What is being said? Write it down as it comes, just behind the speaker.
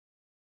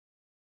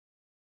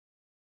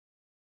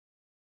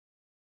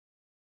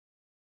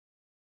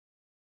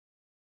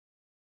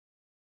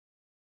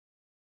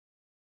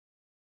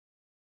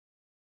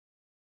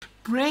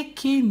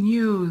Breaking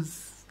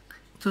news.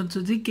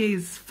 Tonto Dikeh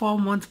is 4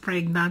 months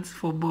pregnant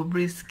for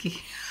Bobrisky.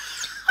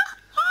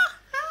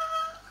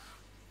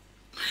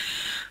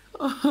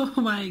 Oh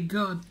my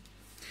God.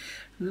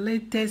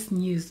 Latest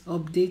news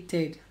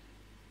updated.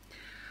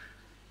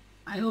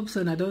 I hope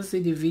so. I don't see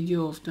the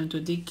video of Tonto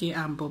Dikeh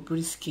and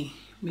Bobrisky.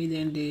 Maybe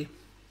then they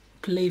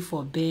play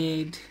for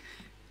bed.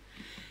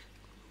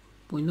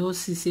 We know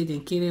see say they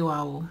carry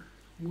wow.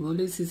 We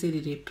only see say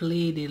they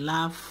play, they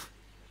laugh.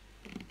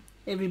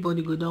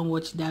 Everybody go down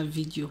watch that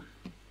video.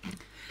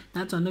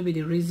 That will not be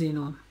the reason,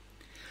 no.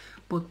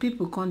 But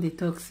people come they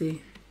talk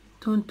say,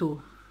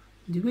 Tonto,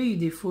 the way you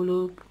they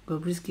follow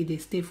Bobrisky, they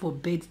stay for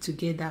bed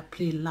together,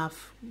 play,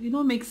 laugh. You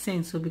don't make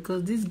sense, so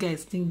because these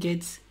guys still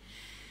get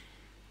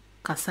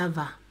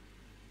cassava.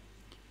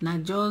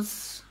 Not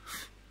just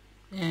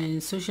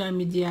social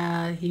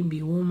media, him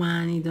be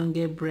woman, he don't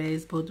get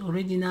breast, but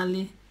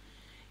originally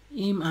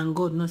him and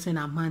God no say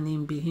a man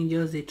him be. He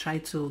just they try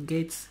to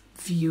get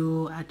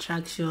view,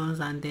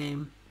 attractions,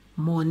 and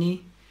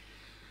money.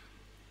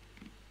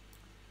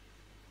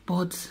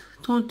 But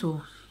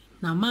Tonto,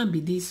 now man be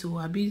this, so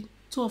I be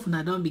two of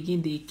them don't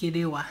begin the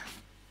kerewa.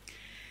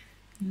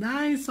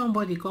 Now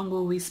somebody can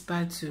go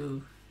whisper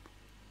to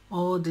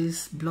all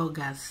these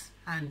bloggers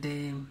and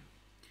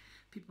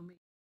people make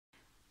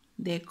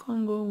they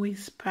can go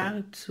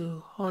whisper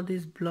to all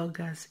these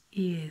bloggers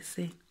here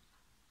say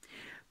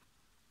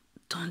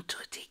Tonto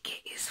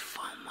Dikeh is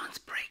 4 months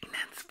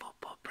pregnant for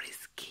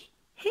Bobrisky.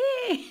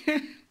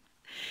 Hey,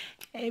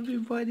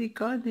 everybody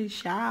called the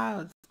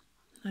shout.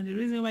 And the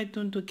reason why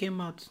Tonto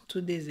came out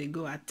 2 days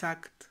ago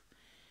attacked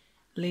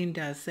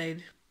Linda,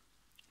 said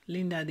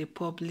Linda they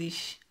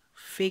publish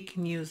fake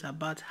news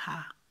about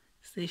her,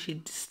 say she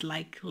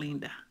dislike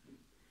Linda.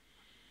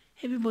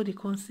 Everybody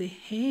can say,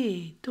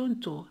 hey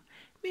Tonto,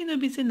 may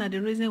not be saying that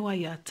the reason why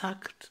you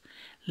attacked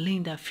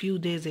Linda a few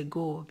days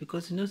ago,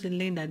 because you know say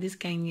Linda this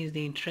kind of news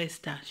they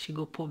interest her, she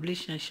go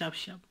publish and sharp.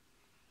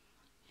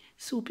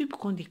 So people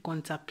can be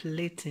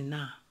contemplating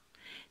now.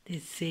 They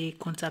say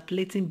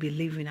contemplating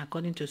believing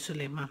according to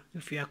Suleiman.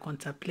 If you are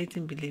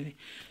contemplating believing,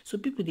 so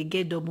people they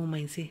get double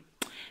mind say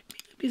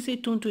maybe say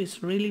Tonto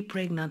is really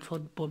pregnant for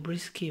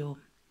Bobrisky,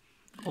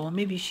 or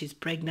maybe she's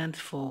pregnant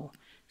for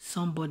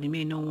somebody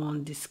may no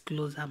one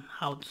disclose them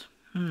out.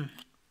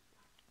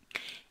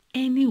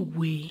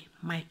 Anyway,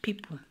 my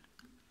people,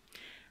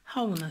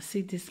 how wanna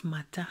see this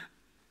matter?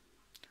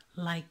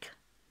 Like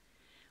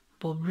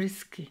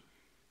Bobrisky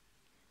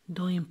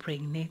don't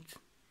impregnate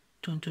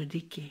Tonto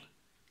Dikeh.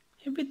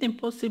 Everything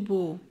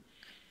possible,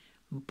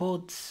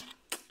 but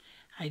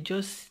I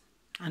don't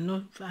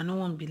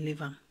want to believe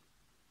them.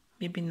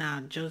 Maybe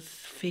now just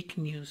fake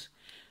news.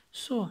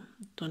 So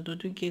Tonto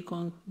Dikeh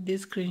con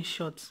this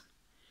screenshots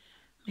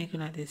make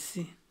una they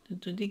see.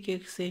 Tonto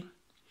Dikeh say,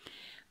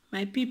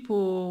 my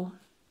people,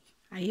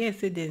 I hear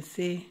say they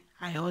say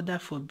I order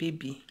for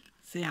baby.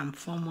 Say I'm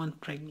 4 months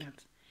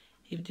pregnant.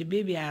 If the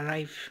baby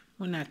arrive,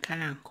 when I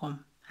carry and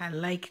come, I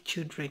like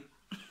children.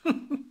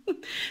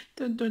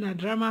 Tonto na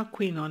drama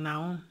queen on her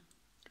own.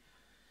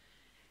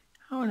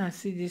 I wanna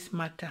see this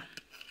matter.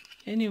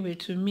 Anyway,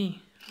 to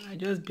me, I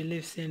just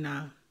believe say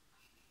now.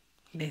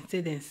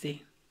 Then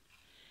say.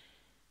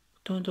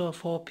 Tonto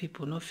of all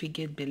people no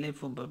forget believe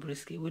for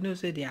Bobrisky. We know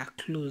say they are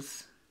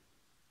close.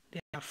 They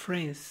are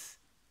friends.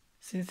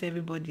 Since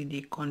everybody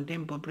they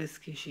condemn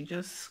Bobrisky, she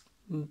just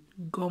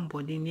gone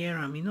body near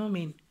him. You know what I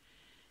mean?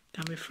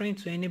 Can be friend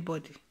to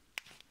anybody.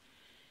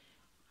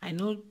 I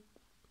know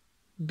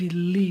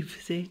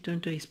believe say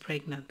Tonto is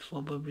pregnant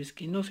for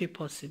Bobrisky. No feel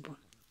possible.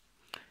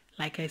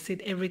 Like I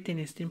said, everything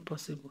is still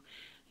possible.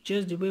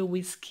 Just the way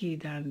Whiskey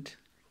and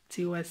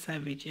Tiwa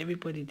Savage,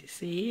 everybody they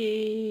say,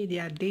 hey, they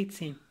are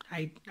dating.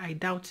 I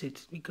doubt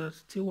it,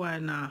 because Tiwa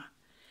and a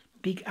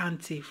big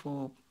auntie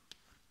for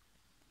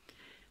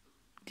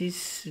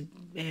this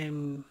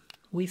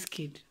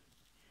Whiskey.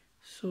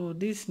 So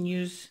this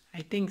news,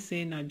 I think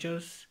saying are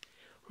just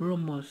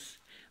rumors.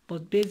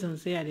 But based on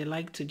say they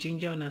like to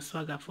ginger on a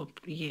swagger for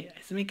I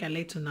make a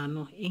let to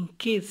know in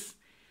case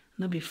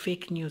not be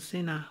fake news,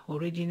 say na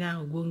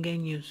original Gunge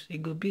news.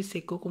 It go be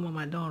say Coco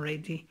Mama don't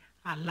already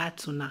alert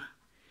to na.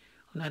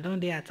 Una don't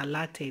they at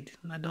alerted.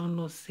 Una don't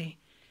know say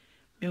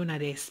me una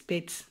they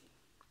expect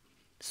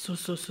so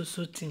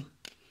thing.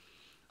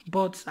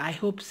 But I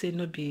hope say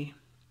no be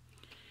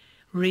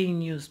real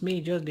news.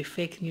 May just be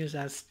fake news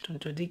as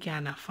Tonto Dikeh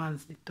and her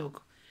fans they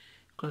talk.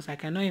 Because I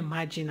cannot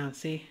imagine and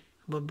say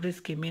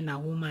Bobrisky mean a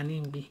woman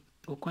in be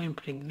or go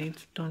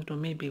impregnate Tonto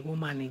maybe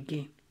woman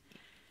again.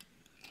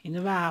 It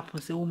never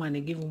happens say woman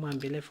they give woman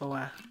belief for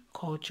our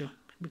culture,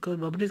 because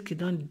Bobrisky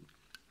don't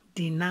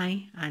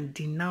deny and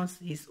denounce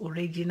his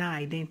original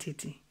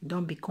identity. He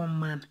don't become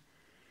man.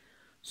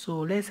 So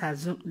let's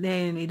assume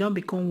then he don't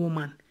become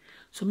woman.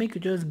 So make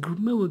you just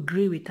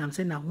agree with him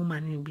saying a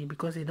woman in be,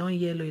 because he don't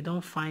yellow, he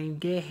don't fine,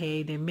 get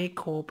hair, they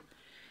make up,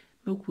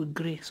 make we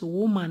agree. So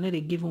woman no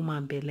they give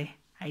woman belly.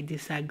 I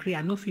disagree.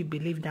 I know if you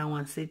believe that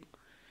one said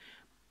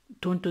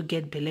Tonto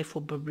get belly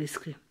for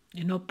Bobrisky.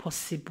 It's not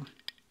possible.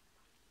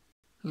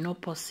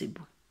 Not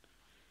possible.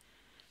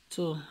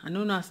 So I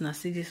no know as na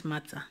see this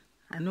matter.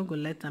 I no go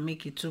let am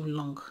make it too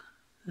long.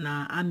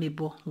 Na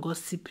amebo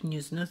gossip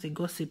news. No say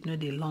gossip no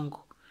dey long.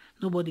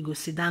 Nobody go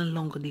sit down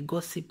long. The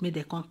gossip make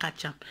they come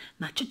catch am.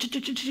 Na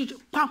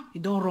pam,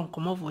 you don't run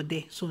come over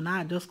there. So now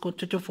I just go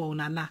for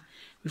una now.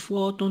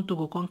 Before Tonto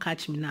go come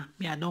catch me now.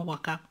 Me I don't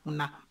waka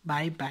una.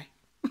 Bye bye.